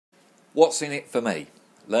What's in it for me?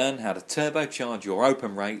 Learn how to turbocharge your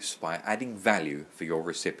open rates by adding value for your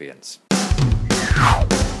recipients.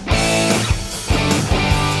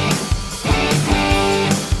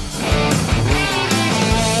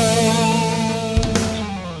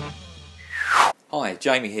 Hi,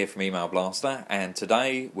 Jamie here from Email Blaster, and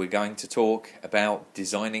today we're going to talk about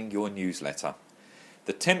designing your newsletter.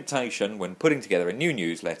 The temptation when putting together a new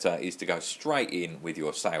newsletter is to go straight in with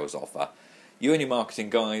your sales offer. You and your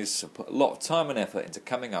marketing guys put a lot of time and effort into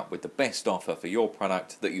coming up with the best offer for your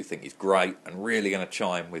product that you think is great and really going to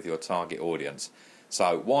chime with your target audience.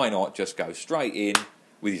 So why not just go straight in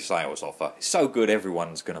with your sales offer? It's so good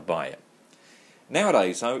everyone's going to buy it.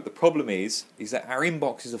 Nowadays, though, the problem is that our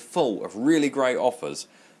inboxes are full of really great offers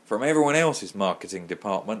from everyone else's marketing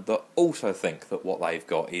department that also think that what they've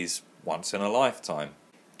got is once in a lifetime.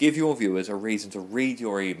 Give your viewers a reason to read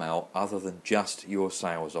your email other than just your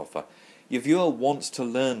sales offer. Your viewer wants to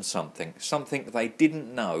learn something they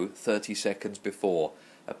didn't know 30 seconds before.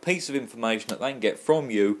 A piece of information that they can get from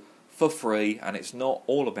you for free, and it's not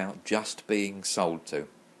all about just being sold to.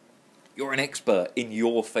 You're an expert in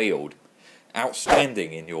your field,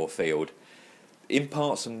 outstanding in your field.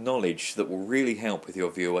 Impart some knowledge that will really help with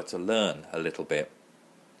your viewer to learn a little bit.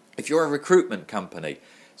 If you're a recruitment company,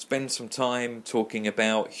 spend some time talking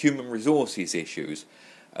about human resources issues,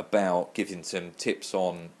 about giving some tips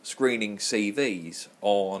on screening CVs,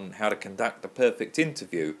 on how to conduct a perfect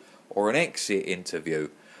interview or an exit interview,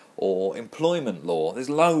 or employment law. There's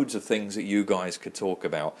loads of things that you guys could talk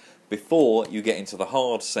about before you get into the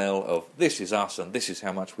hard sell of this is us and this is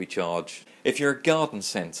how much we charge. If you're a garden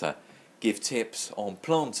centre, give tips on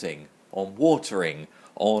planting, on watering,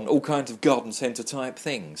 on all kinds of garden centre type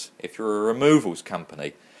things. If you're a removals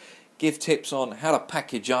company, give tips on how to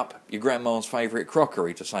package up your grandma's favourite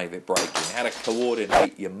crockery to save it breaking, how to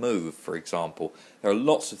coordinate your move, for example. There are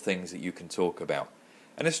lots of things that you can talk about.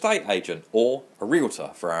 An estate agent or a realtor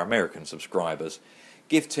for our American subscribers,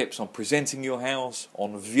 give tips on presenting your house,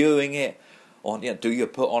 on viewing it, on do you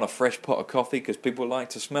put on a fresh pot of coffee because people like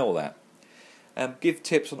to smell that. Give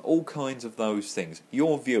tips on all kinds of those things.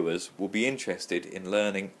 Your viewers will be interested in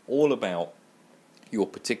learning all about your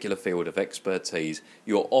particular field of expertise.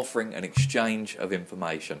 You're offering an exchange of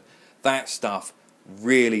information. That stuff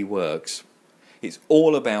really works. It's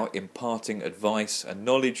all about imparting advice and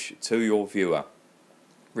knowledge to your viewer.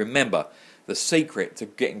 Remember, the secret to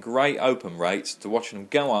getting great open rates, to watching them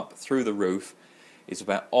go up through the roof, is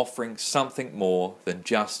about offering something more than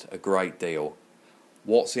just a great deal.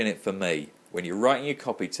 What's in it for me? When you're writing your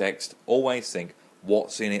copy text, always think,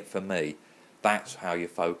 what's in it for me? That's how your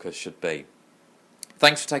focus should be.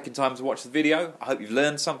 Thanks for taking time to watch the video. I hope you've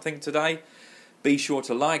learned something today. Be sure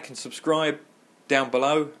to like and subscribe down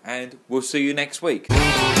below, and we'll see you next week.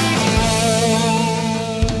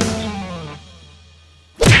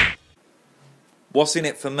 What's in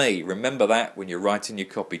it for me? Remember that when you're writing your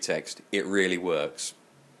copy text. It really works.